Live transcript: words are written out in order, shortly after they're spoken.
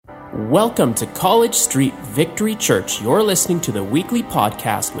Welcome to College Street Victory Church. You're listening to the weekly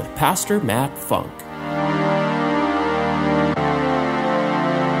podcast with Pastor Matt Funk.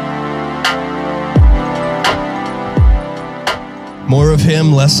 More of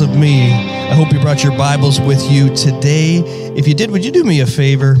him, less of me. I hope you brought your Bibles with you today. If you did, would you do me a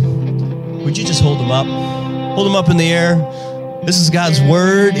favor? Would you just hold them up? Hold them up in the air. This is God's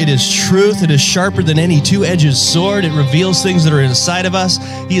word. It is truth. It is sharper than any two-edged sword. It reveals things that are inside of us.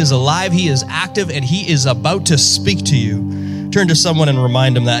 He is alive. He is active, and he is about to speak to you. Turn to someone and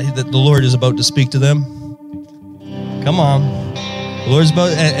remind them that the Lord is about to speak to them. Come on. The Lord's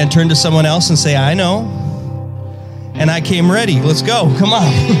about, and turn to someone else and say, I know. And I came ready. Let's go. Come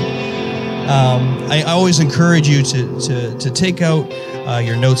on. I always encourage you to take out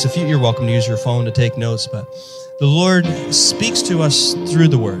your notes. You're welcome to use your phone to take notes, but the Lord speaks to us through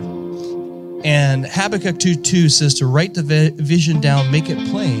the word. And Habakkuk 2:2 says to write the vision down, make it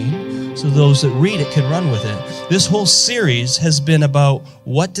plain, so those that read it can run with it. This whole series has been about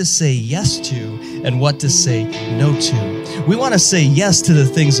what to say yes to and what to say no to. We want to say yes to the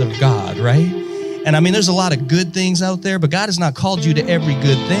things of God, right? And I mean, there's a lot of good things out there, but God has not called you to every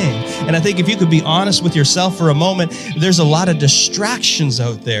good thing. And I think if you could be honest with yourself for a moment, there's a lot of distractions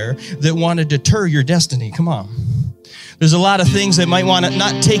out there that want to deter your destiny. Come on. There's a lot of things that might want to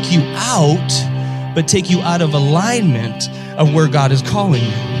not take you out, but take you out of alignment of where God is calling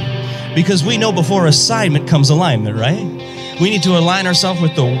you. Because we know before assignment comes alignment, right? We need to align ourselves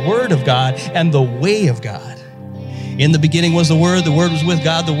with the Word of God and the way of God. In the beginning was the Word was with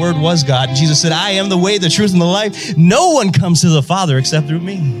God, the Word was God. And Jesus said, I am the way, the truth, and the life. No one comes to the Father except through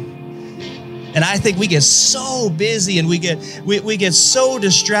me. And I think we get so busy and we get so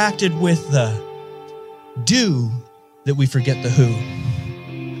distracted with the do that we forget the who.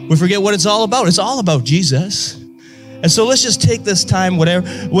 We forget what it's all about. It's all about Jesus. And so let's just take this time,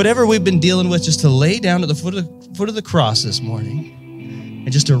 whatever we've been dealing with, just to lay down at the foot of the cross this morning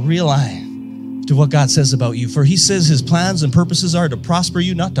and just to realign to what God says about you. For he says his plans and purposes are to prosper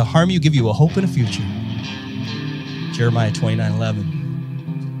you, not to harm you, give you a hope and a future. Jeremiah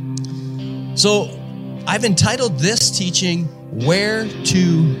 29:11. So I've entitled this teaching, Where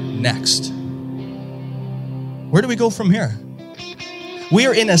to Next? Where do we go from here? We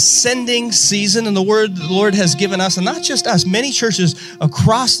are in ascending season, and the word the Lord has given us, and not just us, many churches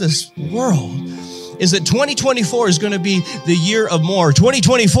across this world, is that 2024 is going to be the year of more.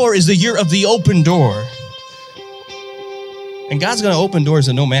 2024 is the year of the open door. And God's going to open doors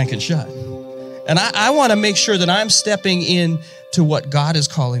that no man can shut. And I want to make sure that I'm stepping in to what God is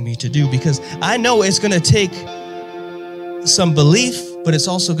calling me to do, because I know it's going to take some belief, but it's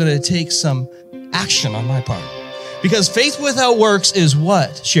also going to take some action on my part. Because faith without works is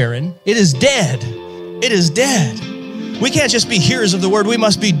what, Sharon? It is dead. It is dead. We can't just be hearers of the word. We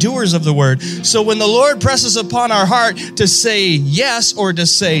must be doers of the word. So when the Lord presses upon our heart to say yes or to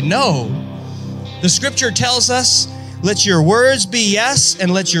say no, the scripture tells us, let your words be yes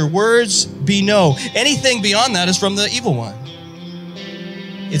and let your words be no. Anything beyond that is from the evil one.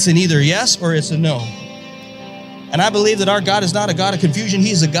 It's an either yes or it's a no. And I believe that our God is not a God of confusion.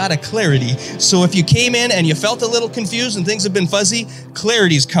 He's a God of clarity. So if you came in and you felt a little confused and things have been fuzzy,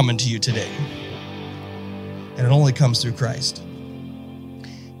 clarity's coming to you today. And it only comes through Christ.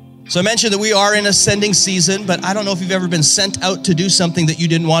 So I mentioned that we are in ascending season, but I don't know if you've ever been sent out to do something that you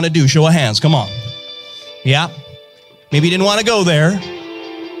didn't want to do. Show of hands, come on. Yeah. Maybe you didn't want to go there.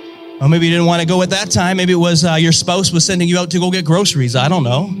 Or maybe you didn't want to go at that time. Maybe it was your spouse was sending you out to go get groceries. I don't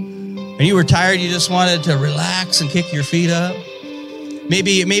know. And you were tired, you just wanted to relax and kick your feet up.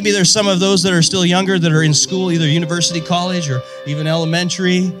 Maybe there's some of those that are still younger that are in school, either university, college, or even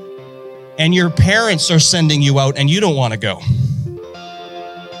elementary, and your parents are sending you out and you don't want to go.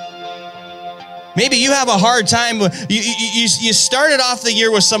 Maybe you have a hard time. You started off the year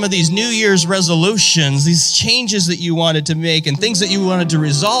with some of these New Year's resolutions, these changes that you wanted to make and things that you wanted to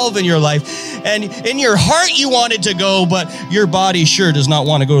resolve in your life. And in your heart, you wanted to go, but your body sure does not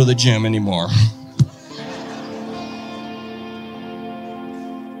want to go to the gym anymore.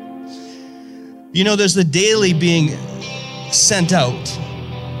 You know, there's the daily being sent out,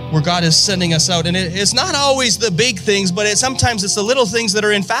 where God is sending us out. And it's not always the big things, but sometimes it's the little things that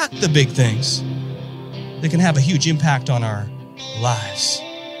are in fact the big things that can have a huge impact on our lives.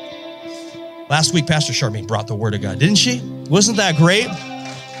 Last week, Pastor Charmaine brought the Word of God, didn't she? Wasn't that great?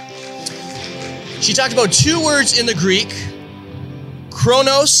 She talked about two words in the Greek,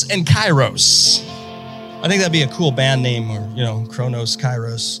 chronos and kairos. I think that'd be a cool band name, or, chronos,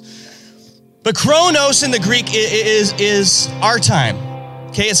 kairos. But chronos in the Greek is our time.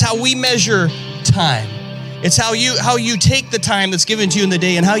 Okay, it's how we measure time. It's how you take the time that's given to you in the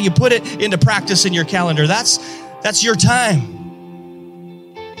day and how you put it into practice in your calendar. That's your time.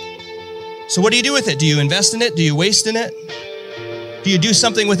 So what do you do with it? Do you invest in it? Do you waste in it? Do you do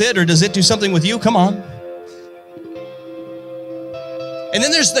something with it, or does it do something with you? Come on. And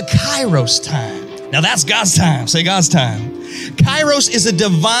then there's the Kairos time. Now that's God's time. Say God's time. Kairos is a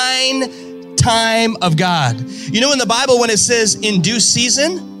divine time of God. You know in the Bible when it says in due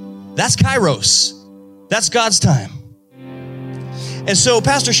season, that's Kairos. That's God's time. And so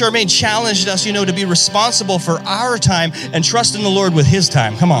Pastor Charmaine challenged us, to be responsible for our time and trust in the Lord with his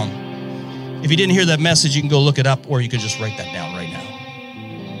time. Come on. If you didn't hear that message, you can go look it up, or you can just write that down right now.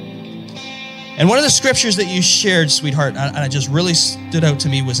 And one of the scriptures that you shared, sweetheart, and it just really stood out to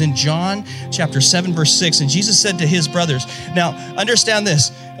me, was in John chapter 7, verse 6. And Jesus said to his brothers, now understand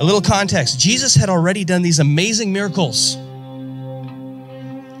this, a little context. Jesus had already done these amazing miracles,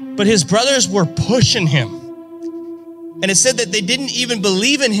 but his brothers were pushing him. And it said that they didn't even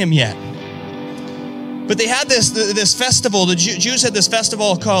believe in him yet. But they had this festival. The Jews had this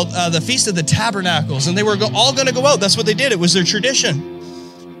festival called the Feast of the Tabernacles, and they were all going to go out. That's what they did. It was their tradition.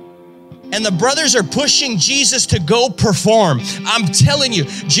 And the brothers are pushing Jesus to go perform. I'm telling you,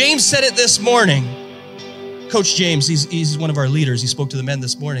 James said it this morning. Coach James, he's one of our leaders. He spoke to the men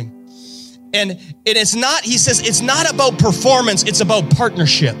this morning. And it's not, he says, it's not about performance, it's about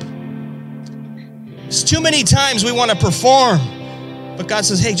partnership. It's too many times we want to perform. But God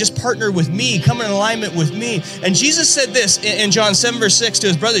says, hey, just partner with me. Come in alignment with me. And Jesus said this in John 7, verse 6 to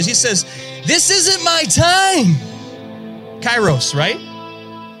his brothers. He says, this isn't my time. Kairos, right?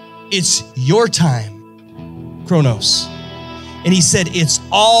 It's your time. Chronos. And he said, it's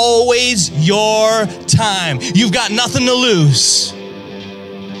always your time. You've got nothing to lose.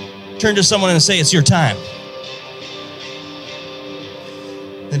 Turn to someone and say, it's your time.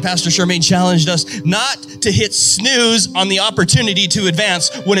 Then Pastor Charmaine challenged us not to hit snooze on the opportunity to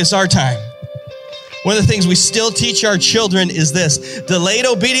advance when it's our time. One of the things we still teach our children is this: delayed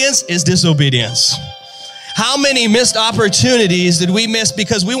obedience is disobedience. How many missed opportunities did we miss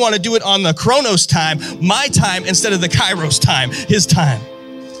because we want to do it on the Chronos time, my time, instead of the Kairos time, his time?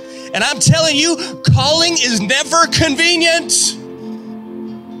 And I'm telling you, calling is never convenient.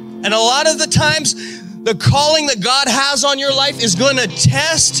 And a lot of the times, the calling that God has on your life is going to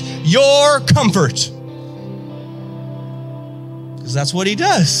test your comfort. Because that's what he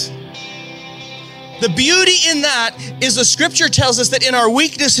does. The beauty in that is the scripture tells us that in our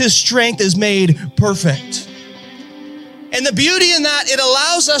weakness, his strength is made perfect. And the beauty in that, it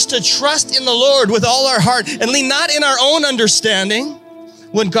allows us to trust in the Lord with all our heart and lean not in our own understanding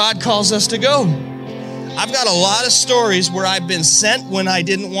when God calls us to go. I've got a lot of stories where I've been sent when I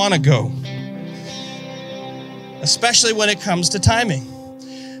didn't want to go, especially when it comes to timing.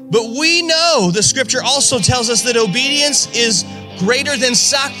 But we know the scripture also tells us that obedience is greater than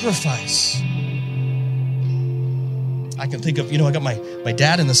sacrifice. I can think of, I got my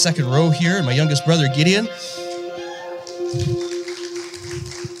dad in the second row here and my youngest brother, Gideon.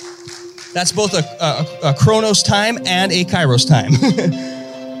 That's both a Chronos time and a Kairos time.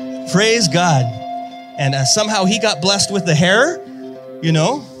 Praise God. And somehow he got blessed with the hair.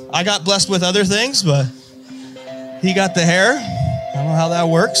 I got blessed with other things, but he got the hair. I don't know how that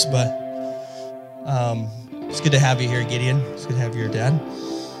works, but it's good to have you here, Gideon. It's good to have you here, Dad.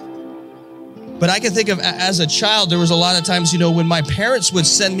 But I can think of, as a child, there was a lot of times, when my parents would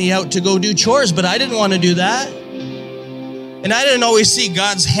send me out to go do chores, but I didn't want to do that. And I didn't always see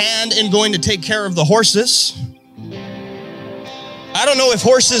God's hand in going to take care of the horses. I don't know if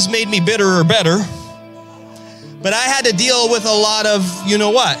horses made me bitter or better, but I had to deal with a lot of,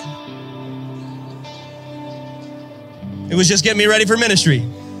 what? It was just getting me ready for ministry.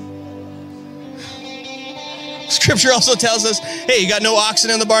 Scripture also tells us, hey, you got no oxen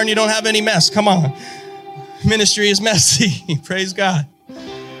in the barn, you don't have any mess. Come on. Ministry is messy. Praise God.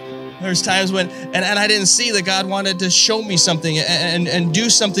 There's times when, and I didn't see that God wanted to show me something and do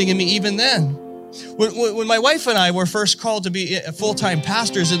something in me even then. When my wife and I were first called to be full-time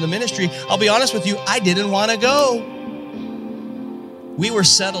pastors in the ministry, I'll be honest with you, I didn't want to go. We were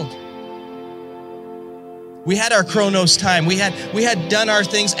settled. We had our Chronos time. We had done our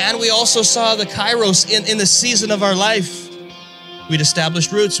things, and we also saw the Kairos in the season of our life. We'd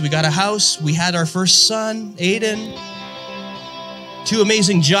established roots. We got a house. We had our first son, Aiden. 2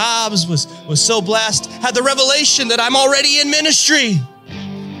 amazing jobs, was so blessed. Had the revelation that I'm already in ministry.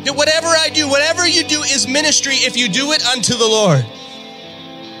 That whatever I do, whatever you do is ministry if you do it unto the Lord.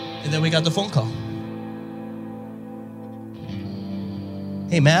 And then we got the phone call.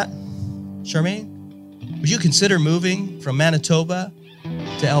 Hey, Matt, Charmaine, would you consider moving from Manitoba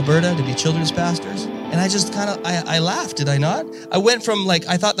to Alberta to be children's pastors? And I just I laughed, did I not? I went from like,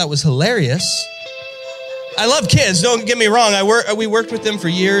 I thought that was hilarious. I love kids, don't get me wrong. We worked with them for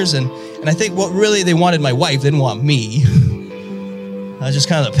years, and I think what really they wanted my wife, they didn't want me. Just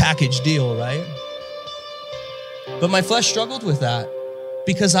kind of the package deal, right? But my flesh struggled with that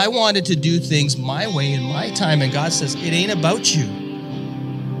because I wanted to do things my way in my time, and God says, it ain't about you.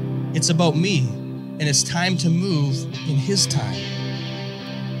 It's about me, and it's time to move in His time.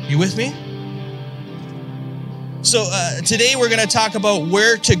 You with me? So today we're going to talk about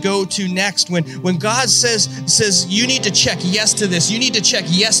where to go to next. When God says you need to check yes to this, you need to check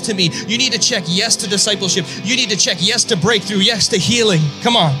yes to me, you need to check yes to discipleship, you need to check yes to breakthrough, yes to healing.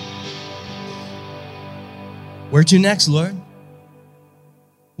 Come on. Where to next, Lord?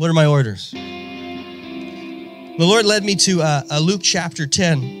 What are my orders? The Lord led me to Luke chapter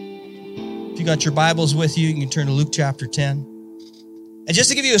 10. If you got your Bibles with you, you can turn to Luke chapter 10. And just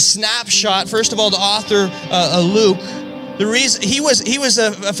to give you a snapshot, first of all, the author, Luke, the reason he was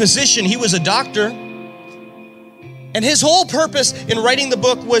a physician, he was a doctor. And his whole purpose in writing the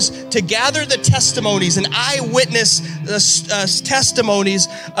book was to gather the testimonies and eyewitness testimonies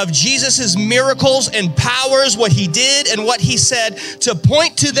of Jesus' miracles and powers, what he did and what he said, to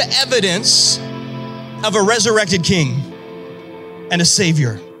point to the evidence of a resurrected king and a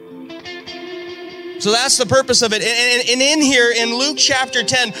savior. So that's the purpose of it. And in here, in Luke chapter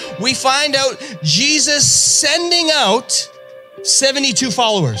 10, we find out Jesus sending out 72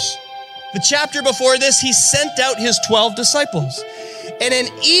 followers. The chapter before this, he sent out his 12 disciples. And in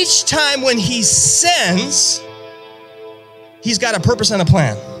each time when he sends, he's got a purpose and a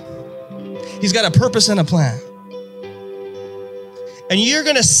plan. He's got a purpose and a plan. And you're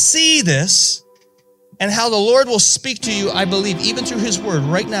going to see this and how the Lord will speak to you, I believe, even through his word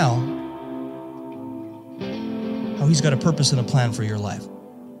right now. How he's got a purpose and a plan for your life.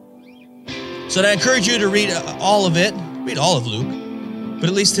 So I encourage you to read all of it. Read all of Luke. But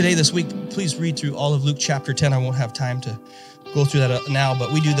at least today, this week, please read through all of Luke chapter 10. I won't have time to go through that now,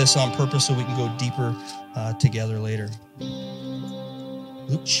 but we do this on purpose so we can go deeper together later.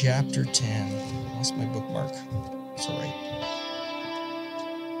 Luke chapter 10. Lost my bookmark. It's all right.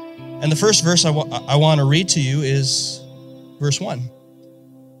 And the first verse I want to read to you is verse 1.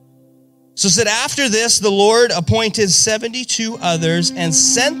 So it said, after this, the Lord appointed 72 others and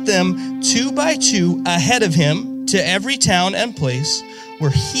sent them 2 by 2 ahead of him to every town and place where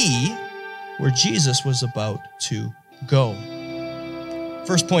Jesus was about to go.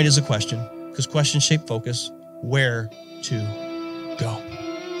 First point is a question, because questions shape focus. Where to go?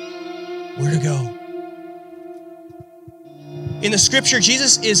 Where to go? In the scripture,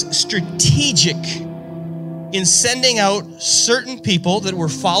 Jesus is strategic in sending out certain people that were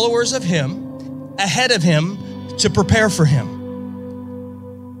followers of him ahead of him to prepare for him.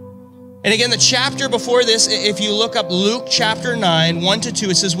 And again, the chapter before this, if you look up Luke chapter 9, 1-2,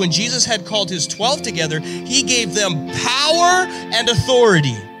 it says, when Jesus had called his 12 together, he gave them power and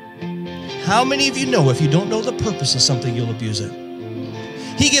authority. How many of you know if you don't know the purpose of something, you'll abuse it?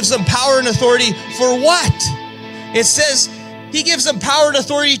 He gives them power and authority for what? It says he gives them power and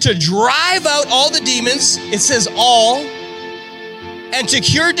authority to drive out all the demons. It says all. And to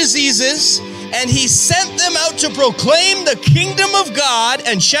cure diseases. And he sent them out to proclaim the kingdom of God,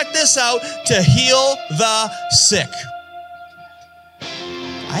 and check this out, to heal the sick.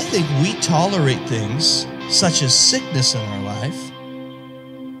 I think we tolerate things such as sickness in our life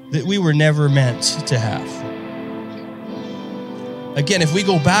that we were never meant to have. Again, if we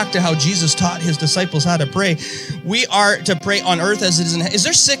go back to how Jesus taught his disciples how to pray, we are to pray on earth as it is in heaven. Is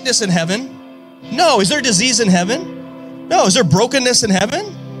there sickness in heaven? No. Is there disease in heaven? No. Is there brokenness in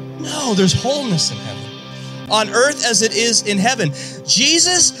heaven? No, there's wholeness in heaven. On earth as it is in heaven.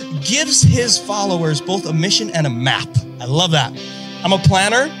 Jesus gives his followers both a mission and a map. I love that. I'm a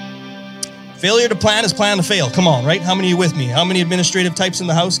planner. Failure to plan is plan to fail. Come on, right? How many of you with me? How many administrative types in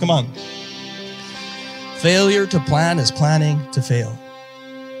the house? Come on. Failure to plan is planning to fail.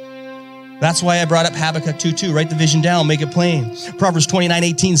 That's why I brought up Habakkuk 2:2. Write the vision down, make it plain. Proverbs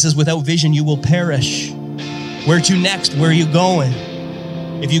 29:18 says, without vision, you will perish. Where to next? Where are you going?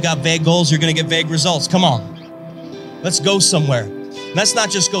 If you got vague goals, you're going to get vague results. Come on. Let's go somewhere. Let's not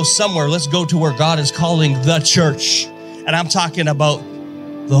just go somewhere. Let's go to where God is calling the church. And I'm talking about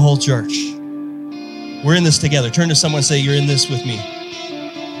the whole church. We're in this together. Turn to someone and say, you're in this with me.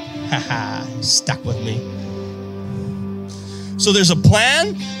 Haha, stuck with me. So there's a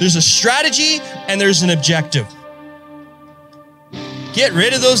plan, there's a strategy, and there's an objective. Get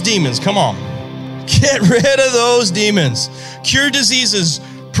rid of those demons. Come on. Get rid of those demons. Cure diseases.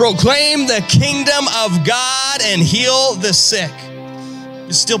 Proclaim the kingdom of God and heal the sick.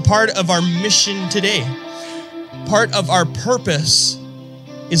 It's still part of our mission today. Part of our purpose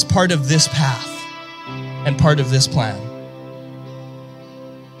is part of this path and part of this plan.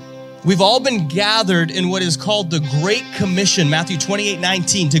 We've all been gathered in what is called the Great Commission, Matthew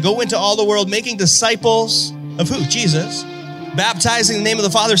 28:19, to go into all the world, making disciples of who? Jesus. Baptizing in the name of the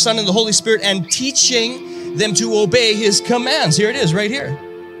Father, Son, and the Holy Spirit, and teaching them to obey his commands. Here it is, right here.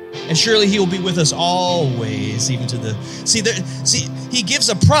 And surely he will be with us always, even to the... See, he gives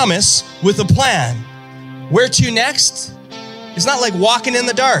a promise with a plan. Where to next? It's not like walking in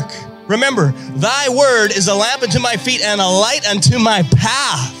the dark. Remember, thy word is a lamp unto my feet and a light unto my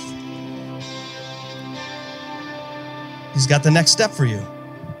path. He's got the next step for you.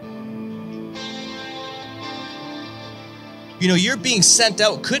 You know, you're being sent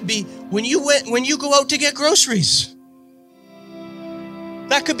out could be when you go out to get groceries.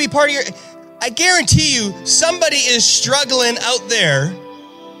 That could be part of your... I guarantee you, somebody is struggling out there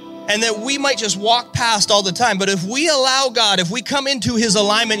and that we might just walk past all the time. But if we allow God, if we come into his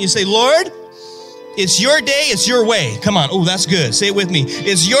alignment and you say, Lord, it's your day, it's your way. Come on. Oh, that's good. Say it with me.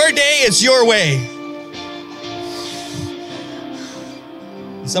 It's your day, it's your way.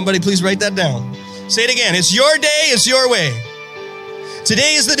 Somebody please write that down. Say it again. It's your day, it's your way.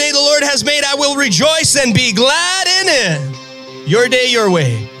 Today is the day the Lord has made. I will rejoice and be glad in it. Your day, your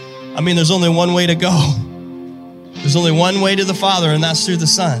way. I mean, there's only one way to go. There's only one way to the Father, and that's through the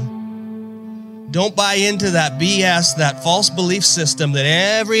Son. Don't buy into that BS, that false belief system that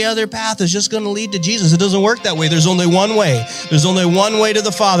every other path is just going to lead to Jesus. It doesn't work that way. There's only one way. There's only one way to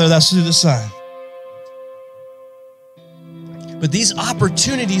the Father. That's through the Son. But these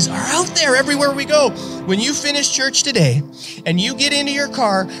opportunities are out there everywhere we go. When you finish church today and you get into your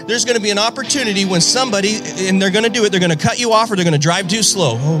car, there's going to be an opportunity when somebody, and they're going to do it, they're going to cut you off or they're going to drive too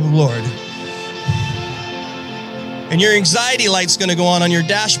slow. Oh, Lord. And your anxiety light's going to go on your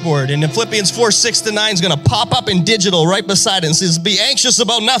dashboard. And in Philippians 4:6-9 is going to pop up in digital right beside it and says, be anxious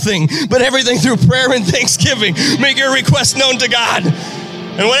about nothing, but everything through prayer and thanksgiving. Make your request known to God.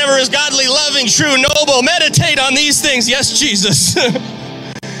 And whatever is godly, loving, true, noble, meditate on these things. Yes, Jesus.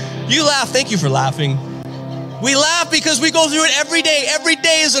 You laugh. Thank you for laughing. We laugh because we go through it every day. Every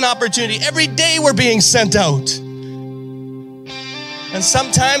day is an opportunity. Every day we're being sent out. And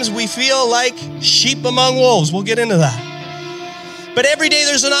sometimes we feel like sheep among wolves. We'll get into that. But every day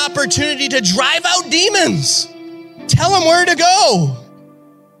there's an opportunity to drive out demons. Tell them where to go.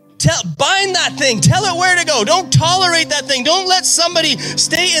 Bind that thing. Tell it where to go. Don't tolerate that thing. Don't let somebody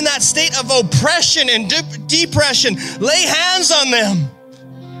stay in that state of oppression and depression. Lay hands on them.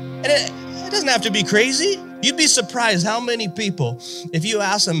 And it doesn't have to be crazy. You'd be surprised how many people, if you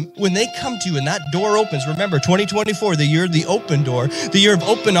ask them, when they come to you and that door opens, remember 2024, the year of the open door, the year of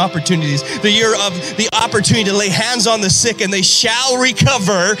open opportunities, the year of the opportunity to lay hands on the sick and they shall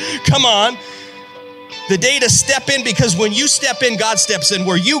recover. Come on. The day to step in, because when you step in, God steps in.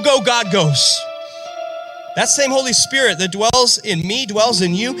 Where you go, God goes. That same Holy Spirit that dwells in me, dwells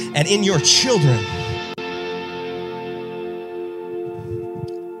in you and in your children.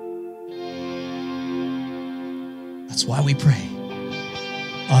 That's why we pray.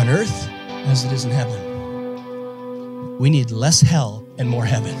 On earth as it is in heaven. We need less hell and more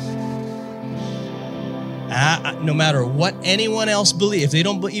heaven. No matter what anyone else believes, if they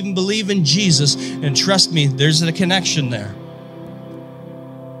don't even believe in Jesus, and trust me, there's a connection there.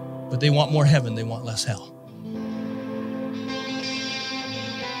 But they want more heaven, they want less hell.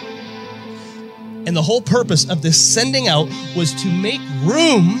 And the whole purpose of this sending out was to make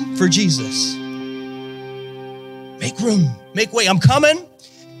room for Jesus. Make room, make way. I'm coming,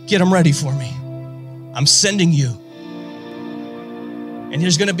 get them ready for me. I'm sending you. And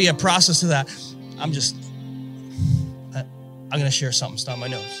there's going to be a process to that. I'm going to share something. It's not my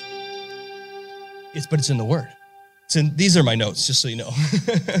notes. But it's in the Word. These are my notes, just so you know.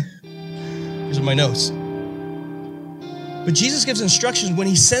 These are my notes. But Jesus gives instructions when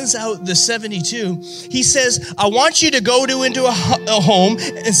he sends out the 72. He says, I want you to go into a home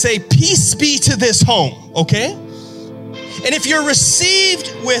and say, peace be to this home, okay? And if you're received,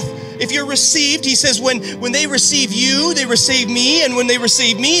 he says, when they receive you, they receive me. And when they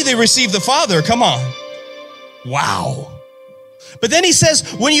receive me, they receive the Father. Come on. Wow. But then he says,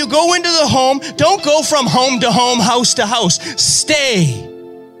 when you go into the home, don't go from home to home, house to house. Stay.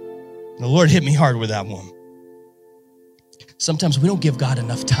 The Lord hit me hard with that one. Sometimes we don't give God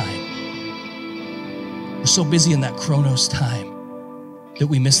enough time. We're so busy in that chronos time that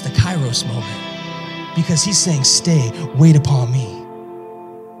we miss the kairos moment. Because he's saying, stay, wait upon me.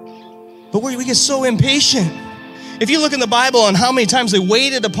 But we get so impatient. If you look in the Bible on how many times they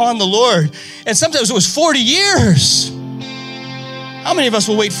waited upon the Lord, and sometimes it was 40 years. How many of us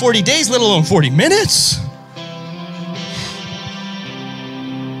will wait 40 days, let alone 40 minutes?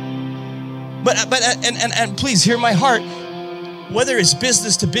 But please hear my heart. Whether it's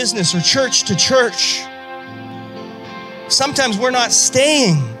business to business or church to church, sometimes we're not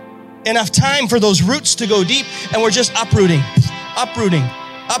staying enough time for those roots to go deep, and we're just uprooting. And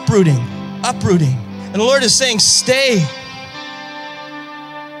the Lord is saying, stay.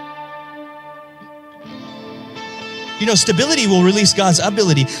 You know, stability will release God's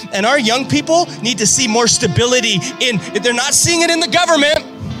ability. And our young people need to see more stability they're not seeing it in the government.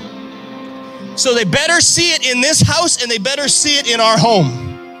 So they better see it in this house, and they better see it in our home.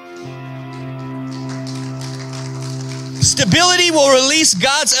 Stability will release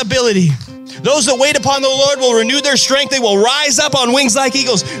God's ability. Those that wait upon the Lord will renew their strength. They will rise up on wings like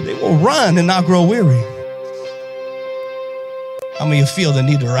eagles. They will run and not grow weary. How many of you feel the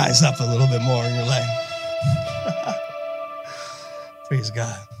need to rise up a little bit more in your life? Praise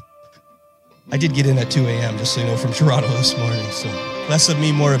God. I did get in at 2 a.m., just so you know, from Toronto this morning. So less of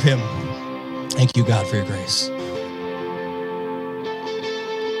me, more of him. Thank you, God, for your grace.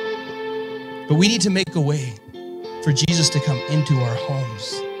 But we need to make a way for Jesus to come into our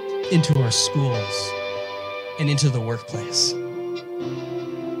homes, into our schools, and into the workplace,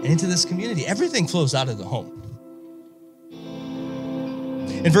 and into this community. Everything flows out of the home.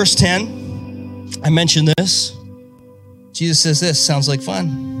 In verse 10, I mentioned this. Jesus says this, sounds like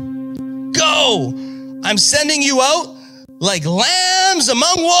fun. Go! I'm sending you out like lambs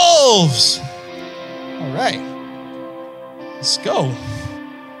among wolves. All right, let's go.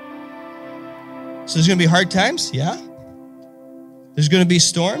 So there's going to be hard times? Yeah. There's going to be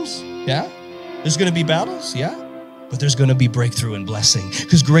storms? Yeah. There's going to be battles? Yeah. But there's going to be breakthrough and blessing,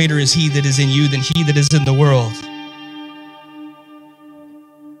 because greater is he that is in you than he that is in the world.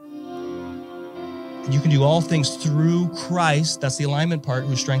 And you can do all things through Christ. That's the alignment part,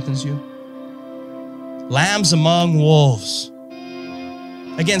 who strengthens you. Lambs among wolves.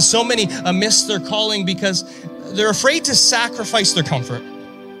 Again, so many miss their calling because they're afraid to sacrifice their comfort.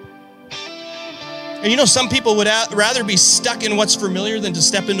 And you know, some people would rather be stuck in what's familiar than to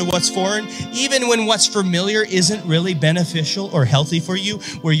step into what's foreign, even when what's familiar isn't really beneficial or healthy for you,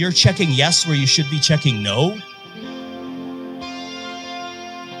 where you're checking yes where you should be checking no.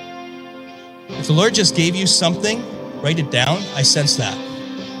 If the Lord just gave you something, write it down. I sense that.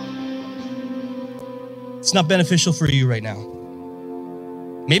 It's not beneficial for you right now.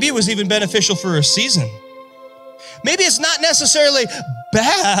 Maybe it was even beneficial for a season. Maybe it's not necessarily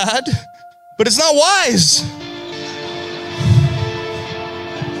bad, but it's not wise.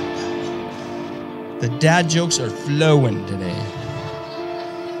 The dad jokes are flowing today.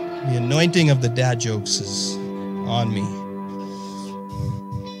 The anointing of the dad jokes is on me.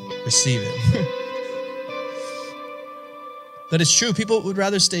 Receive it. But it's true. People would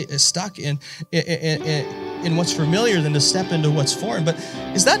rather stay stuck in what's familiar than to step into what's foreign. But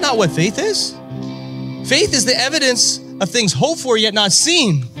is that not what faith is? Faith is the evidence of things hoped for yet not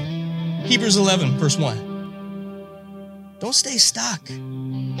seen. Hebrews 11, verse 1. Don't stay stuck.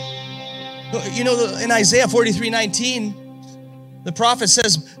 You know, in Isaiah 43:19, the prophet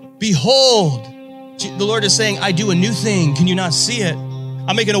says, behold, the Lord is saying, I do a new thing. Can you not see it?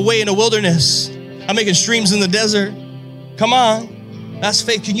 I'm making a way in the wilderness. I'm making streams in the desert. Come on. That's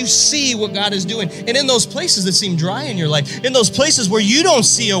faith. Can you see what God is doing? And in those places that seem dry in your life, in those places where you don't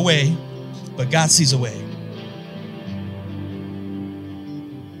see a way, but God sees a way.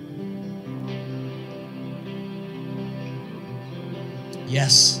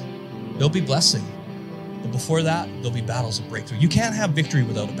 Yes, there'll be blessing. But before that, there'll be battles and breakthrough. You can't have victory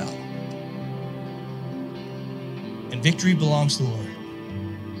without a battle. And victory belongs to the Lord.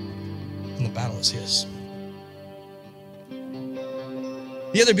 And the battle is his.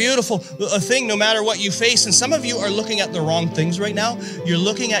 The other beautiful thing, no matter what you face, and some of you are looking at the wrong things right now, you're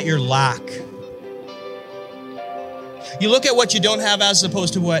looking at your lack. You look at what you don't have as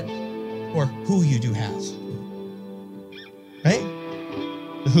opposed to what or who you do have. Right?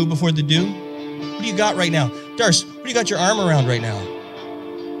 The who before the do. What do you got right now? Darce, what do you got your arm around right now?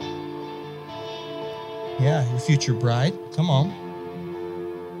 Yeah, your future bride. Come on.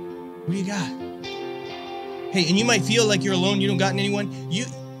 What do you got? Hey, and you might feel like you're alone, you don't got anyone. You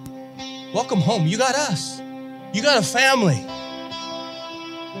welcome home. You got us. You got a family.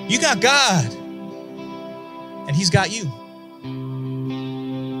 You got God. And he's got you.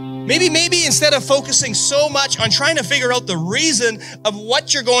 Maybe instead of focusing so much on trying to figure out the reason of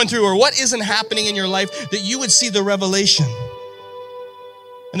what you're going through or what isn't happening in your life, that you would see the revelation.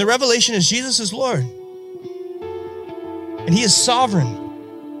 And the revelation is Jesus is Lord. And he is sovereign.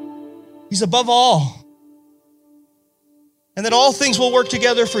 He's above all. and that all things will work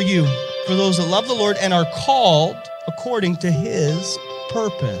together for you, for those that love the Lord and are called according to his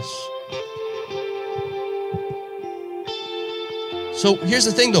purpose. So here's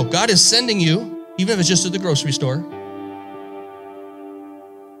the thing though, God is sending you, even if it's just to the grocery store,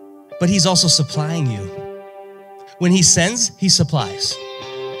 but he's also supplying you. When he sends, he supplies.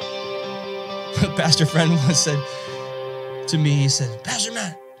 A pastor friend once said to me, he said, Pastor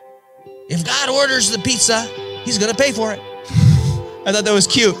Matt, if God orders the pizza, he's going to pay for it. I thought that was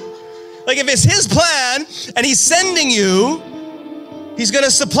cute. Like if it's his plan and he's sending you, he's going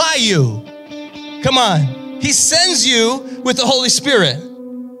to supply you. Come on. He sends you with the Holy Spirit.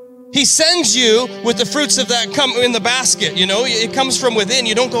 He sends you with the fruits of that come in the basket, you know. It comes from within.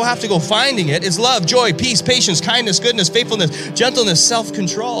 You don't have to go finding it. It's love, joy, peace, patience, kindness, goodness, faithfulness, gentleness,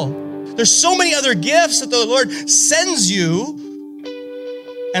 self-control. There's so many other gifts that the Lord sends you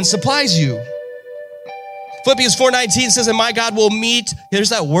and supplies you. Philippians 4:19 says, and my God will meet, here's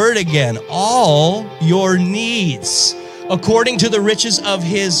that word again, all your needs according to the riches of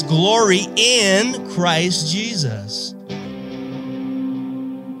his glory in Christ Jesus.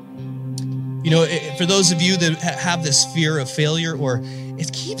 You know, for those of you that have this fear of failure, or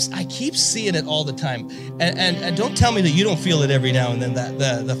I keep seeing it all the time. And don't tell me that you don't feel it every now and then, that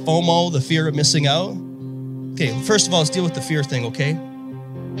the FOMO, the fear of missing out. Okay, first of all, let's deal with the fear thing, okay?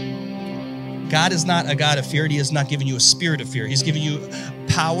 God is not a God of fear. He has not given you a spirit of fear. He's given you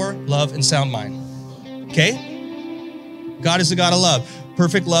power, love, and sound mind. Okay? God is a God of love.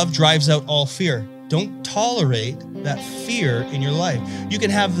 Perfect love drives out all fear. Don't tolerate that fear in your life. You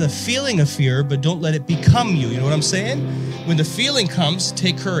can have the feeling of fear, but don't let it become you. You know what I'm saying? When the feeling comes,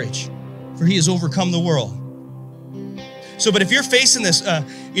 take courage, for he has overcome the world. So, but if you're facing this,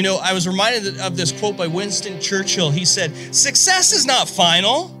 I was reminded of this quote by Winston Churchill. He said, success is not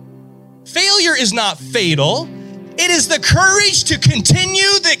final. Failure is not fatal. It is the courage to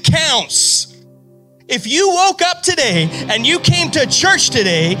continue that counts. If you woke up today and you came to church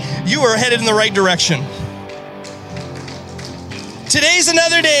today, you are headed in the right direction. Today's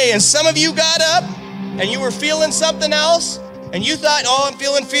another day, and some of you got up and you were feeling something else, and you thought, oh, I'm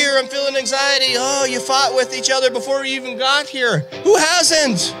feeling fear, I'm feeling anxiety. Oh, you fought with each other before you even got here. Who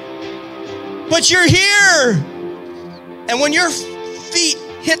hasn't? But you're here. And when your feet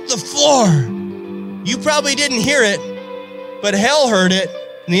hit the floor, you probably didn't hear it, but hell heard it.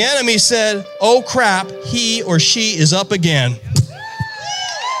 And the enemy said, oh crap, he or she is up again.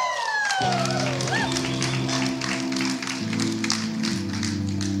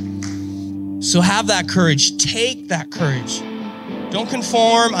 So have that courage. Take that courage. Don't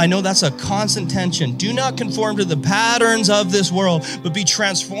conform. I know that's a constant tension. Do not conform to the patterns of this world, but be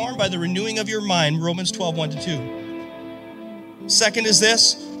transformed by the renewing of your mind. Romans 12, 1-2. Second is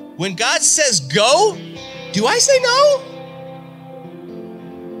this. When God says go, do I say no?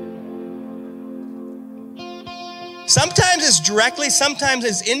 Sometimes it's directly, sometimes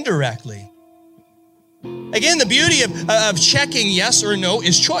it's indirectly. Again, the beauty of checking yes or no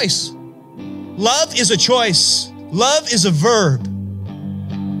is choice. Love is a choice. Love is a verb.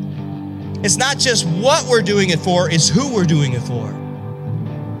 It's not just what we're doing it for, it's who we're doing it for.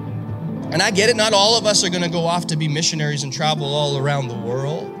 And I get it, not all of us are going to go off to be missionaries and travel all around the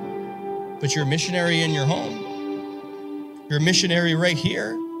world. But you're a missionary in your home. You're a missionary right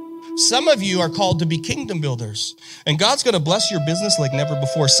here. Some of you are called to be kingdom builders, and God's going to bless your business like never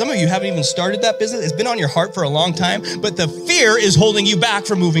before. Some of you haven't even started that business. It's been on your heart for a long time, but the fear is holding you back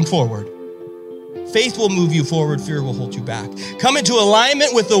from moving forward. Faith will move you forward. Fear will hold you back. Come into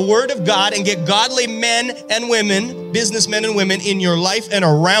alignment with the word of God and get godly men and women, businessmen and women in your life and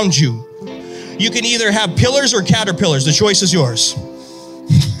around you. You can either have pillars or caterpillars. The choice is yours.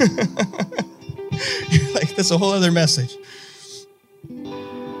 You're like, that's a whole other message.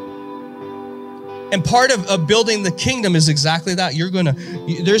 And part of building the kingdom is exactly that.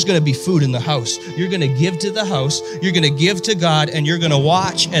 There's going to be food in the house. You're going to give to the house. You're going to give to God, and you're going to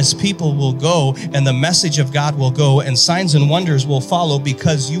watch as people will go, and the message of God will go, and signs and wonders will follow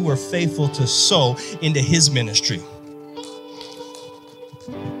because you were faithful to sow into his ministry.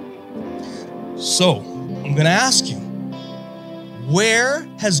 So, I'm going to ask you, where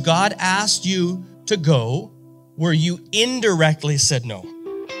has God asked you to go where you indirectly said no?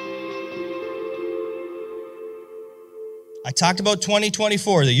 I talked about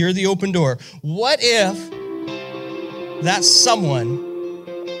 2024, the year of the open door. What if that someone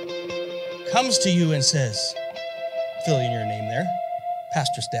comes to you and says, fill in your name there,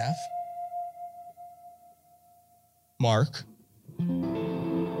 pastor staff, Mark,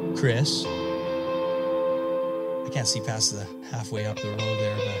 Chris, I can't see past the halfway up the road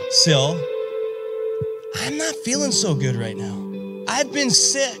there, but Sil, I'm not feeling so good right now. I've been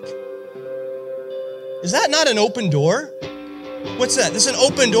sick. Is that not an open door? What's that? This is an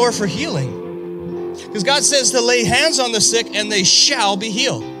open door for healing. Because God says to lay hands on the sick and they shall be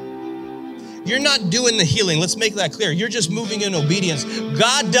healed. You're not doing the healing. Let's make that clear. You're just moving in obedience.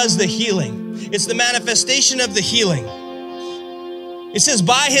 God does the healing. It's the manifestation of the healing. It says,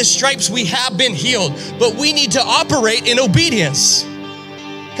 by his stripes we have been healed, but we need to operate in obedience.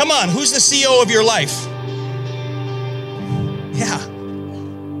 Come on, who's the CEO of your life? Yeah,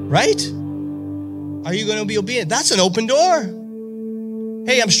 right? Are you going to be obedient? That's an open door.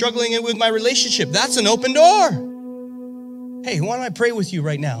 Hey, I'm struggling with my relationship. That's an open door. Hey, why don't I pray with you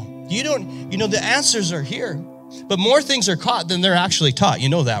right now? You know, the answers are here, but more things are caught than they're actually taught. You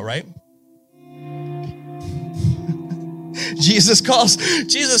know that, right? Jesus calls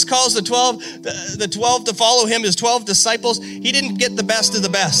the 12 to follow him, his 12 disciples. He didn't get the best of the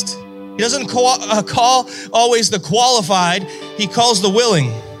best. He doesn't call always the qualified. He calls the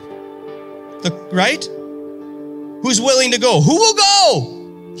willing. Right? Who's willing to go? Who will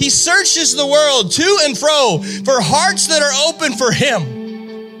go? He searches the world to and fro for hearts that are open for him.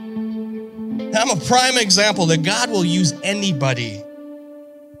 I'm a prime example that God will use anybody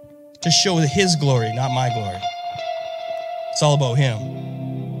to show his glory, not my glory. It's all about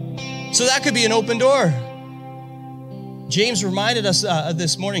him. So that could be an open door. James reminded us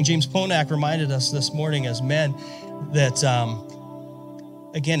this morning, James Ponak reminded us this morning as men that,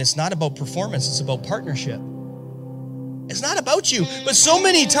 again, it's not about performance, it's about partnership. It's not about you. But so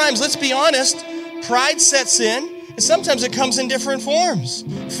many times, let's be honest, pride sets in, and sometimes it comes in different forms.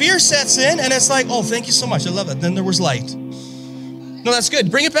 Fear sets in, and it's like, oh, thank you so much. I love it. Then there was light. No, that's good.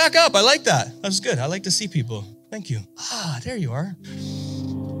 Bring it back up. I like that. That's good. I like to see people. Thank you. There you are.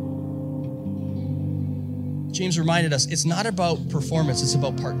 James reminded us, it's not about performance, it's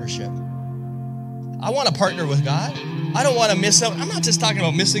about partnership. I want to partner with God. I don't want to miss out. I'm not just talking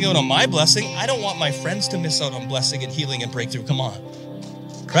about missing out on my blessing. I don't want my friends to miss out on blessing and healing and breakthrough. Come on.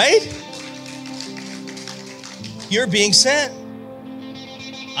 Right? You're being sent.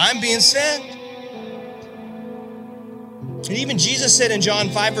 I'm being sent. And even Jesus said in John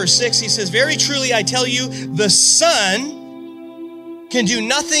 5, verse 6, he says, very truly, I tell you, the Son can do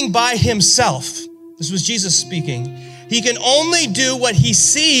nothing by himself. This was Jesus speaking. He can only do what he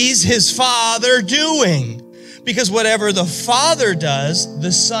sees his Father doing. Because whatever the Father does,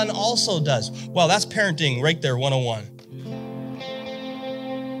 the Son also does. Well, that's parenting right there,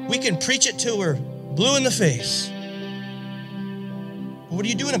 101. We can preach it till we're blue in the face. But what are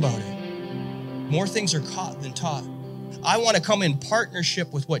you doing about it? More things are caught than taught. I want to come in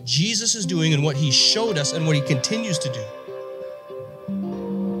partnership with what Jesus is doing and what he showed us and what he continues to do.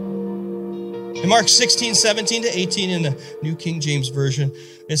 In Mark 16, 17 to 18 in the New King James Version,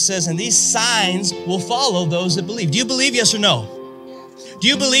 it says, and these signs will follow those that believe. Do you believe, yes or no? Do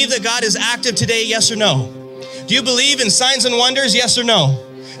you believe that God is active today, yes or no? Do you believe in signs and wonders, yes or no?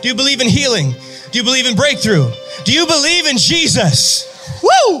 Do you believe in healing? Do you believe in breakthrough? Do you believe in Jesus?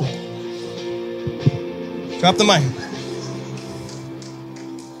 Woo! Drop the mic.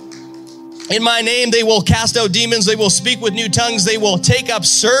 In my name, they will cast out demons. They will speak with new tongues. They will take up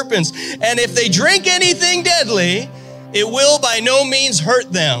serpents. And if they drink anything deadly, it will by no means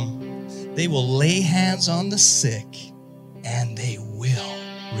hurt them. They will lay hands on the sick and they will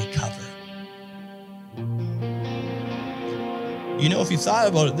recover. You know, if you thought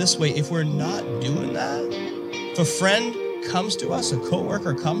about it this way, if we're not doing that, if a friend comes to us, a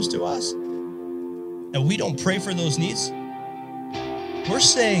coworker comes to us, and we don't pray for those needs, we're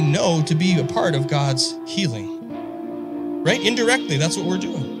saying no to be a part of God's healing, right? Indirectly, that's what we're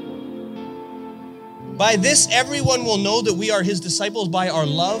doing. By this, everyone will know that we are his disciples by our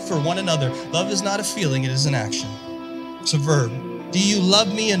love for one another. Love is not a feeling, it is an action. It's a verb. Do you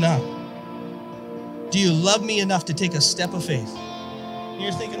love me enough? Do you love me enough to take a step of faith? And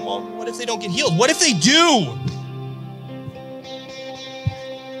you're thinking, well, what if they don't get healed? What if they do?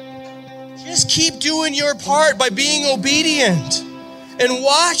 Just keep doing your part by being obedient. And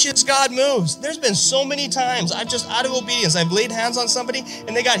watch as God moves. There's been so many times I've just, out of obedience, I've laid hands on somebody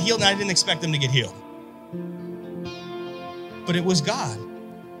and they got healed and I didn't expect them to get healed. But it was God.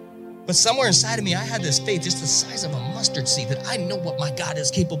 But somewhere inside of me, I had this faith just the size of a mustard seed that I know what my God is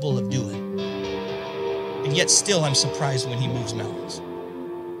capable of doing. And yet still I'm surprised when he moves mountains.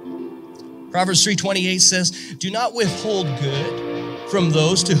 Proverbs 3:28 says, do not withhold good from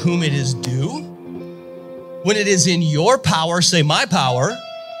those to whom it is due. When it is in your power, say my power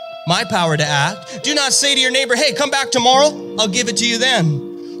to act. Do not say to your neighbor, hey, come back tomorrow, I'll give it to you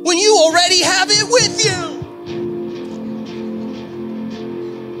then. When you already have it with you.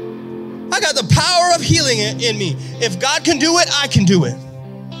 I I got the power of healing in me. If God can do it, I can do it.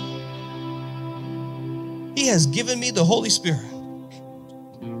 He has given me the Holy Spirit.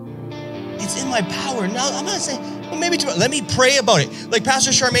 It's in my power. Now, I'm not saying, well, maybe tomorrow. Let me pray about it. Like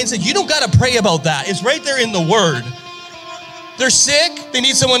Pastor Charmaine said, you don't got to pray about that. It's right there in the Word. They're sick. They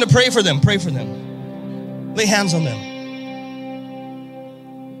need someone to pray for them. Pray for them. Lay hands on them.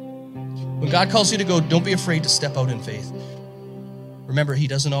 When God calls you to go, don't be afraid to step out in faith. Remember, He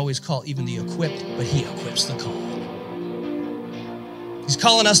doesn't always call even the equipped, but He equips the called. He's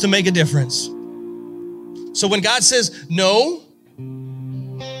calling us to make a difference. So when God says no,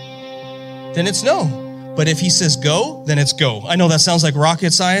 then it's no. But if He says go, then it's go. I know that sounds like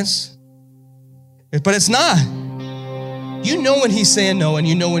rocket science, but it's not. You know when He's saying no, and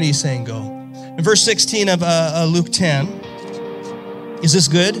you know when He's saying go. In verse 16 of Luke 10, is this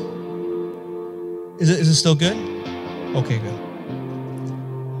good? Is it still good? Okay, good.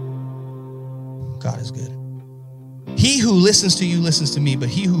 God is good. He who listens to you listens to me, but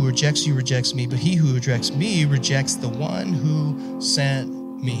he who rejects you rejects me, but he who rejects me rejects the one who sent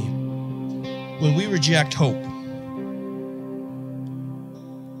me. When we reject hope,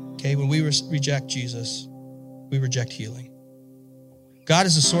 okay, when we reject Jesus, we reject healing. God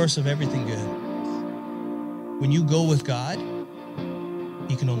is the source of everything good. When you go with God,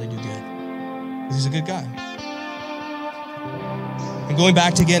 He can only do good. Because He's a good God. And going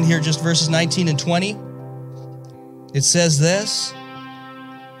back to again here, just verses 19 and 20, it says this: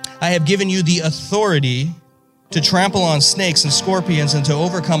 I have given you the authority to trample on snakes and scorpions and to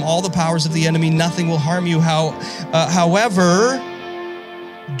overcome all the powers of the enemy. Nothing will harm you. However,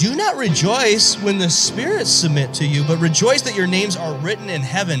 do not rejoice when the spirits submit to you, but rejoice that your names are written in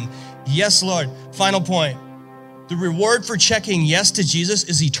heaven. Yes, Lord. Final point. The reward for checking yes to Jesus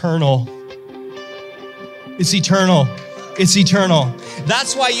is eternal. It's eternal. It's eternal.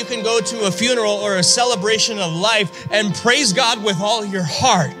 That's why you can go to a funeral or a celebration of life and praise God with all your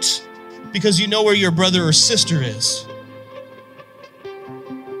heart, because you know where your brother or sister is.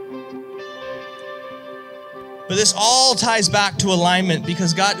 But this all ties back to alignment,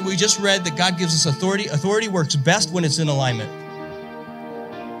 because God, we just read that God gives us authority. Authority works best when it's in alignment.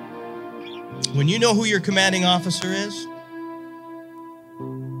 When you know who your commanding officer is,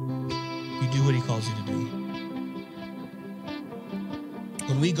 you do what He calls you to do.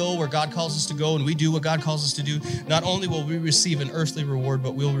 When we go where God calls us to go and we do what God calls us to do, not only will we receive an earthly reward,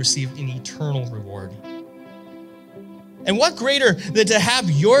 but we'll receive an eternal reward. And what greater than to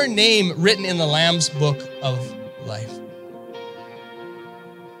have your name written in the Lamb's book of life?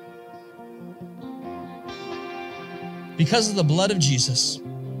 Because of the blood of Jesus,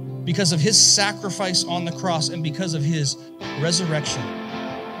 because of His sacrifice on the cross, and because of His resurrection,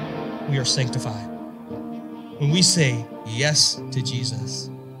 we are sanctified. When we say yes to Jesus.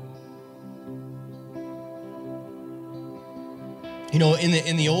 You know,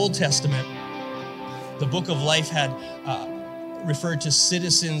 in the Old Testament, the book of life had referred to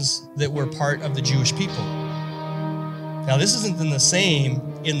citizens that were part of the Jewish people. Now, this isn't the same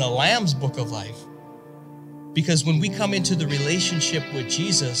in the Lamb's book of life, because when we come into the relationship with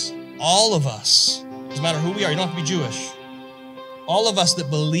Jesus, all of us, doesn't matter who we are, you don't have to be Jewish, all of us that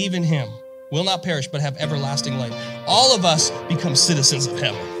believe in Him will not perish but have everlasting life. All of us become citizens of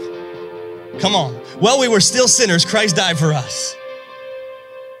heaven. Come on. While we were still sinners, Christ died for us.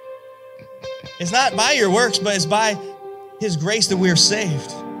 It's not by your works, but it's by His grace that we are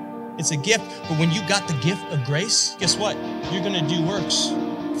saved. It's a gift, but when you got the gift of grace, guess what? You're going to do works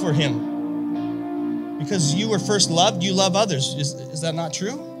for Him. Because you were first loved, you love others. Is that not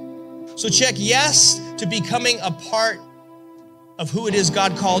true? So check yes to becoming a part of who it is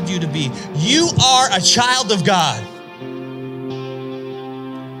God called you to be. You are a child of God.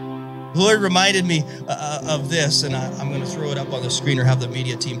 The Lord reminded me of this, and I'm going to throw it up on the screen or have the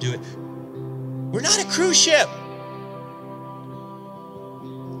media team do it. We're not a cruise ship.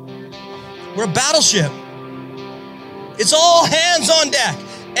 We're a battleship. It's all hands on deck.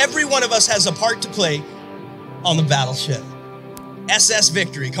 Every one of us has a part to play on the battleship. SS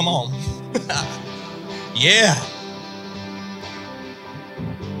Victory, come on. Yeah.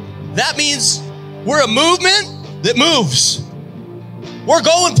 That means we're a movement that moves. We're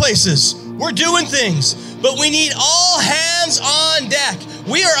going places. We're doing things. But we need all hands on deck.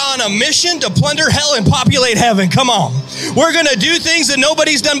 We are on a mission to plunder hell and populate heaven. Come on. We're going to do things that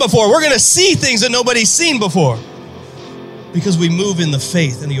nobody's done before. We're going to see things that nobody's seen before. Because we move in the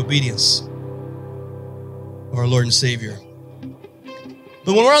faith and the obedience of our Lord and Savior.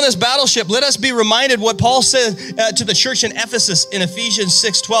 But when we're on this battleship, let us be reminded what Paul said to the church in Ephesus in Ephesians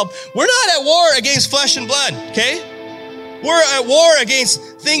 6:12. We're not at war against flesh and blood, okay? We're at war against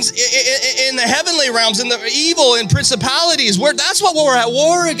things in the heavenly realms, in the evil and principalities. That's what we're at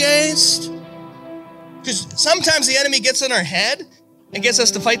war against. Because sometimes the enemy gets in our head and gets us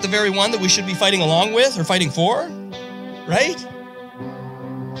to fight the very one that we should be fighting along with or fighting for, right?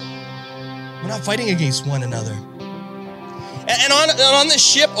 We're not fighting against one another. And on this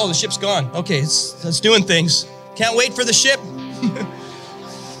ship, the ship's gone. Okay, it's doing things. Can't wait for the ship.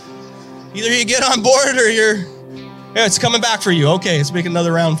 Either you get on board or it's coming back for you. Okay, it's making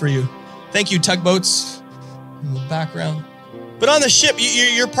another round for you. Thank you, tugboats in the background. But on the ship,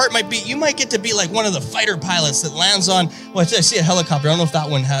 your part might be, you might get to be like one of the fighter pilots that lands on, I see a helicopter. I don't know if that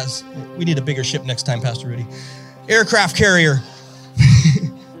one has. We need a bigger ship next time, Pastor Rudy. Aircraft carrier.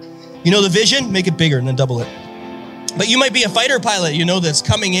 You know the vision? Make it bigger and then double it. But you might be a fighter pilot, that's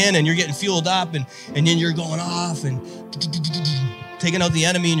coming in and you're getting fueled up and then you're going off and taking out the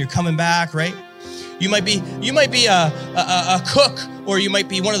enemy and you're coming back, right? You might be a cook, or you might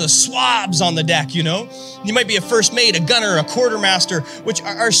be one of the swabs on the deck, You might be a first mate, a gunner, a quartermaster, which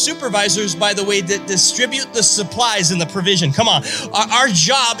are supervisors, by the way, that distribute the supplies and the provision. Come on. Our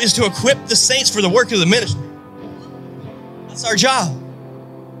job is to equip the saints for the work of the ministry. That's our job.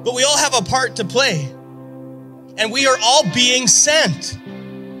 But we all have a part to play. And we are all being sent.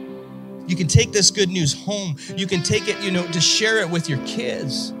 You can take this good news home. You can take it, to share it with your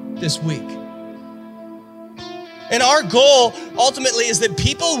kids this week. And our goal ultimately is that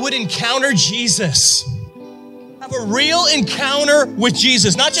people would encounter Jesus. Have a real encounter with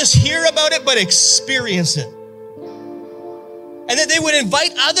Jesus. Not just hear about it, but experience it. And that they would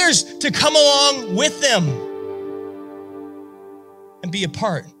invite others to come along with them and be a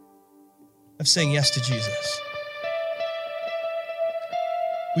part of saying yes to Jesus.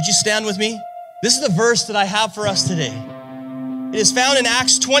 Would you stand with me? This is the verse that I have for us today. It is found in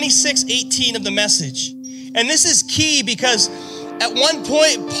Acts 26:18 of the Message. And this is key because at one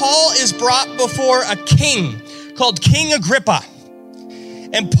point, Paul is brought before a king called King Agrippa.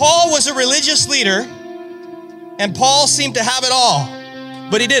 And Paul was a religious leader, and Paul seemed to have it all,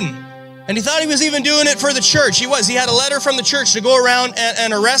 but he didn't. And he thought he was even doing it for the church. He had a letter from the church to go around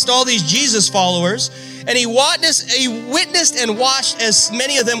and arrest all these Jesus followers. And he witnessed and watched as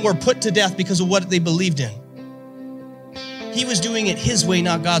many of them were put to death because of what they believed in. He was doing it his way,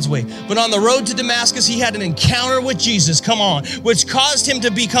 not God's way. But on the road to Damascus, he had an encounter with Jesus, come on, which caused him to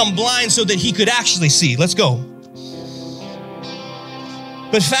become blind so that he could actually see. Let's go.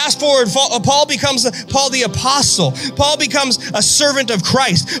 But fast forward, Paul becomes Paul the apostle. Paul becomes a servant of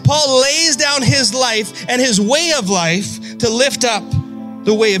Christ. Paul lays down his life and his way of life to lift up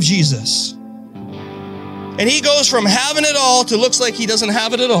the way of Jesus. And he goes from having it all to looks like he doesn't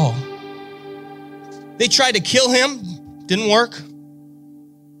have it at all. They tried to kill him. Didn't work.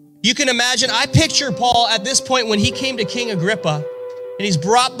 You can imagine, I picture Paul at this point when he came to King Agrippa and he's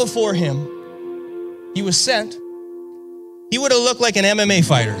brought before him. He was sent. He would have looked like an MMA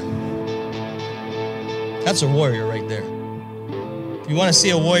fighter. That's a warrior right there. If you want to see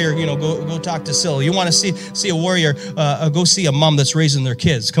a warrior, go talk to Syl. You want to see a warrior, go see a mom that's raising their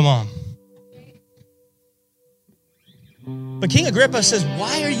kids. Come on. But King Agrippa says,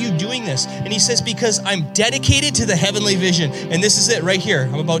 why are you doing this? And he says, because I'm dedicated to the heavenly vision. And this is it right here.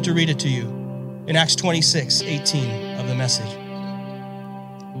 I'm about to read it to you in Acts 26:18 of the Message.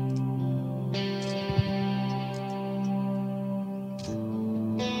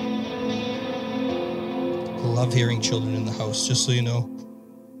 I love hearing children in the house, just so you know.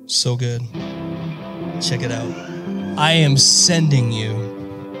 So good. Check it out. I am sending you.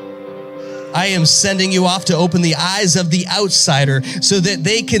 I am sending you off to open the eyes of the outsider so that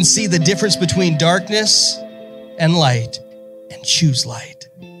they can see the difference between darkness and light and choose light.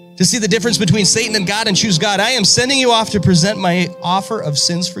 To see the difference between Satan and God and choose God. I am sending you off to present my offer of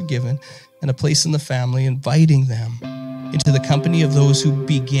sins forgiven and a place in the family, inviting them into the company of those who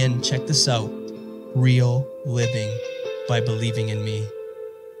begin, check this out, real living by believing in me.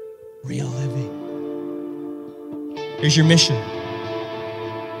 Real living. Here's your mission.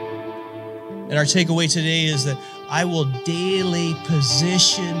 And our takeaway today is that I will daily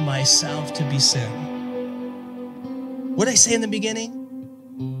position myself to be sent. What did I say in the beginning?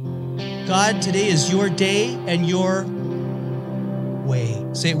 God, today is your day and your way.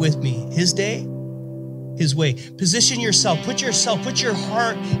 Say it with me. His day, his way. Position yourself. Put your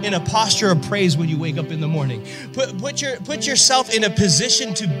heart in a posture of praise when you wake up in the morning. Put yourself in a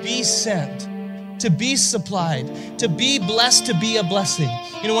position to be sent, to be supplied, to be blessed, to be a blessing.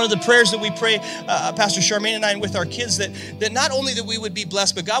 One of the prayers that we pray, Pastor Charmaine and I, and with our kids, that not only that we would be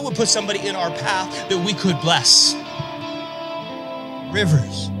blessed, but God would put somebody in our path that we could bless.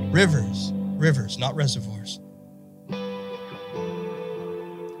 Rivers, rivers, rivers, not reservoirs.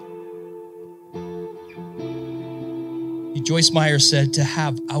 Joyce Meyer said, to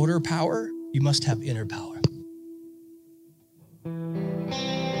have outer power, you must have inner power.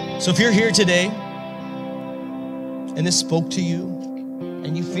 So if you're here today and this spoke to you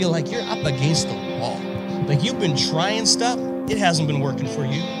and you feel like you're up against the wall, like you've been trying stuff, it hasn't been working for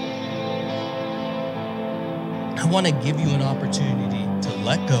you, I want to give you an opportunity to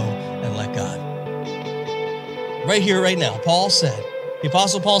let go and let God. Right here, right now, the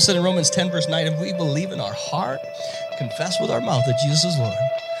Apostle Paul said in Romans 10, verse 9, if we believe in our heart, confess with our mouth that Jesus is Lord,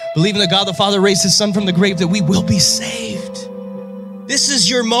 believe in that God the Father raised his Son from the grave, that we will be saved. This is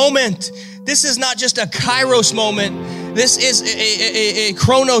your moment. This is not just a Kairos moment. This is a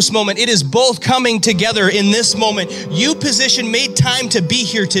Chronos moment. It is both coming together in this moment. You made time to be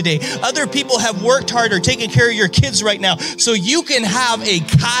here today. Other people have worked hard or taken care of your kids right now. So you can have a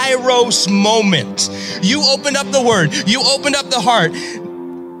Kairos moment. You opened up the word. You opened up the heart.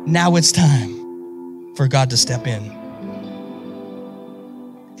 Now it's time for God to step in.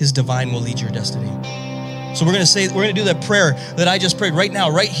 His divine will lead your destiny. So we're going to do that prayer that I just prayed right now,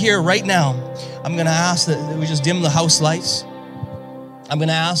 right here, right now. I'm going to ask that we just dim the house lights. I'm going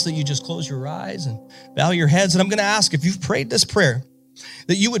to ask that you just close your eyes and bow your heads. And I'm going to ask, if you've prayed this prayer,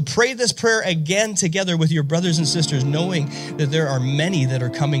 that you would pray this prayer again together with your brothers and sisters, knowing that there are many that are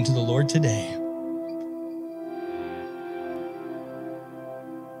coming to the Lord today.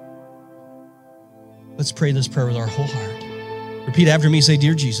 Let's pray this prayer with our whole heart. Repeat after me. Say,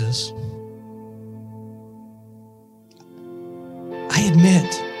 Dear Jesus,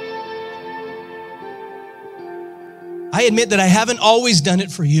 I admit that I haven't always done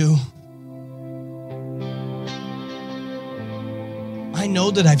it for you. I know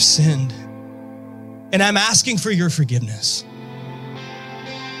that I've sinned, and I'm asking for your forgiveness.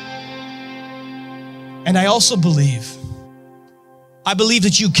 And I also believe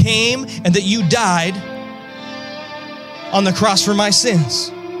that you came and that you died on the cross for my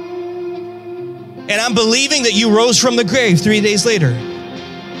sins. And I'm believing that you rose from the grave 3 days later.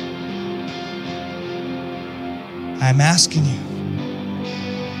 I'm asking you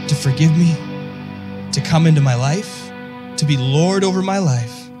to forgive me, to come into my life, to be Lord over my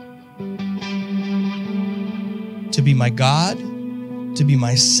life, to be my God, to be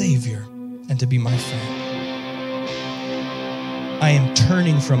my Savior, and to be my friend. I am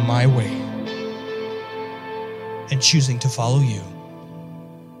turning from my way and choosing to follow you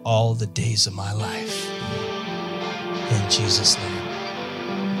all the days of my life. In Jesus'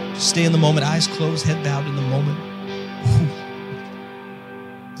 name. Just stay in the moment, eyes closed, head bowed in the moment.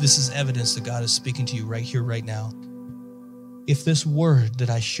 This is evidence that God is speaking to you right here, right now. If this word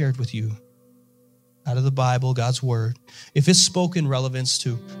that I shared with you out of the Bible, God's word, if it's spoken relevance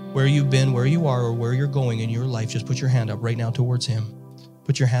to where you've been, where you are, or where you're going in your life, just put your hand up right now towards him.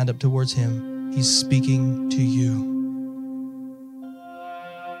 Put your hand up towards him. He's speaking to you.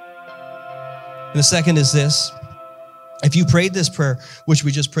 And the second is this. If you prayed this prayer, which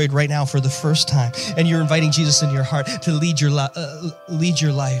we just prayed right now for the first time, and you're inviting Jesus into your heart to lead your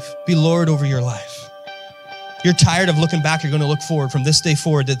life, be Lord over your life. You're tired of looking back, you're going to look forward from this day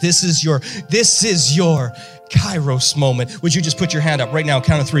forward, that this is your Kairos moment. Would you just put your hand up right now?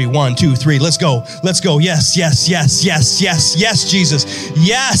 Count of 3. 1, 2, 3. Let's go. Let's go. Yes, yes, yes, yes, yes, yes, Jesus.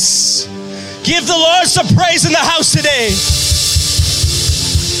 Yes. Give the Lord some praise in the house today.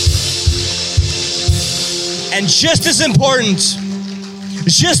 And just as important,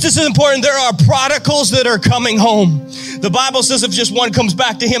 there are prodigals that are coming home. The Bible says if just one comes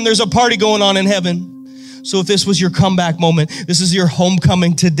back to him, there's a party going on in heaven. So if this was your comeback moment, this is your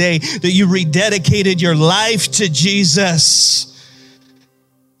homecoming today, that you rededicated your life to Jesus.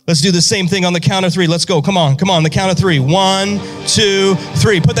 Let's do the same thing on the count of 3. Let's go. Come on. The count of 3. 1, 2,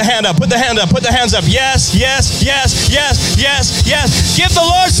 3. Put the hand up. Put the hand up. Put the hands up. Yes, yes, yes, yes, yes, yes. Give the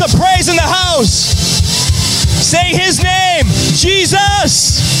Lord some praise in the house. Say his name,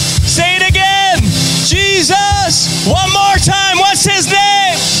 Jesus. Say it again, Jesus. One more time, what's his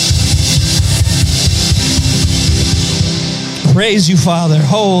name? Praise you, Father.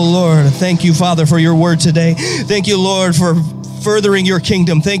 Oh, Lord, thank you, Father, for your word today. Thank you, Lord, for furthering your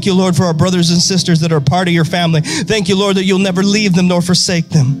kingdom. Thank you, Lord, for our brothers and sisters that are part of your family. Thank you, Lord, that you'll never leave them nor forsake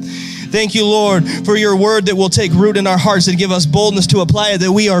them. Thank you, Lord, for your word that will take root in our hearts and give us boldness to apply it,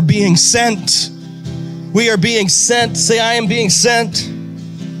 that we are being sent. We are being sent. Say, I am being sent.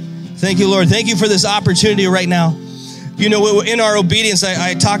 Thank you, Lord. Thank you for this opportunity right now. You know, in our obedience,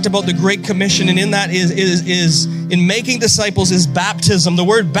 I talked about the Great Commission, and in that is in making disciples is baptism. The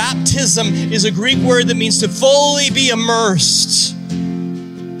word baptism is a Greek word that means to fully be immersed.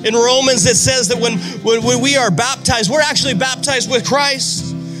 In Romans, it says that when we are baptized, we're actually baptized with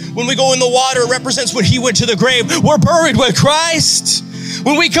Christ. When we go in the water, it represents when he went to the grave. We're buried with Christ.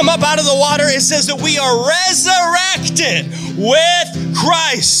 When we come up out of the water, it says that we are resurrected with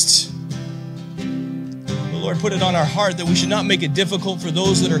Christ. The Lord put it on our heart that we should not make it difficult for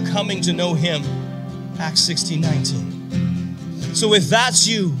those that are coming to know him. Acts 16:19. So if that's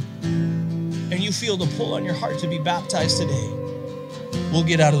you, and you feel the pull on your heart to be baptized today, we'll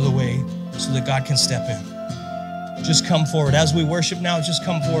get out of the way so that God can step in. Just come forward. As we worship now, just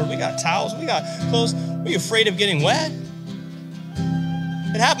come forward. We got towels, we got clothes. Are you afraid of getting wet?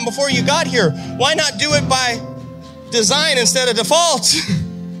 It happened before you got here. Why not do it by design instead of default?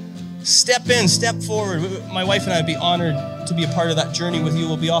 Step in, step forward. My wife and I would be honored to be a part of that journey with you.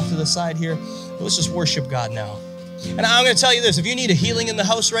 We'll be off to the side here. But let's just worship God now. And I'm going to tell you this, if you need a healing in the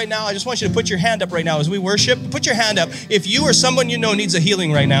house right now, I just want you to put your hand up right now as we worship. Put your hand up if you or someone you know needs a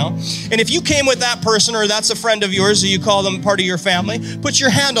healing right now. And if you came with that person or that's a friend of yours or you call them part of your family, put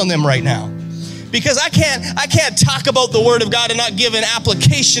your hand on them right now. Because I can't talk about the Word of God and not give an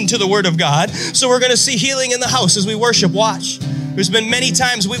application to the Word of God. So we're going to see healing in the house as we worship. Watch. There's been many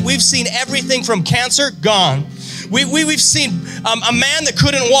times we've seen everything from cancer gone. We've seen a man that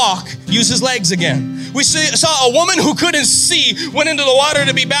couldn't walk use his legs again. We saw a woman who couldn't see went into the water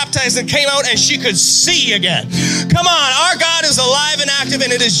to be baptized and came out and she could see again. Come on, our God is alive and active,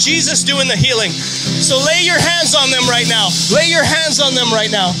 and it is Jesus doing the healing. So lay your hands on them right now. Lay your hands on them right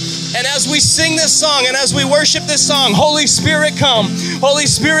now. And as we sing this song and as we worship this song, Holy Spirit, come. Holy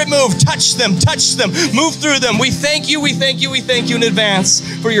Spirit, move. Touch them, move through them. We thank you in advance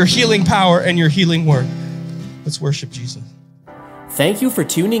for your healing power and your healing work. Let's worship Jesus. Thank you for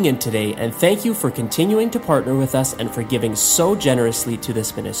tuning in today, and thank you for continuing to partner with us and for giving so generously to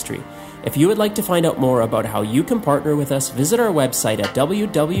this ministry. If you would like to find out more about how you can partner with us, visit our website at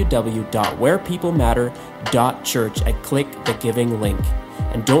www.wherepeoplematter.church and click the giving link.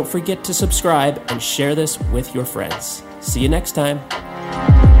 And don't forget to subscribe and share this with your friends. See you next time.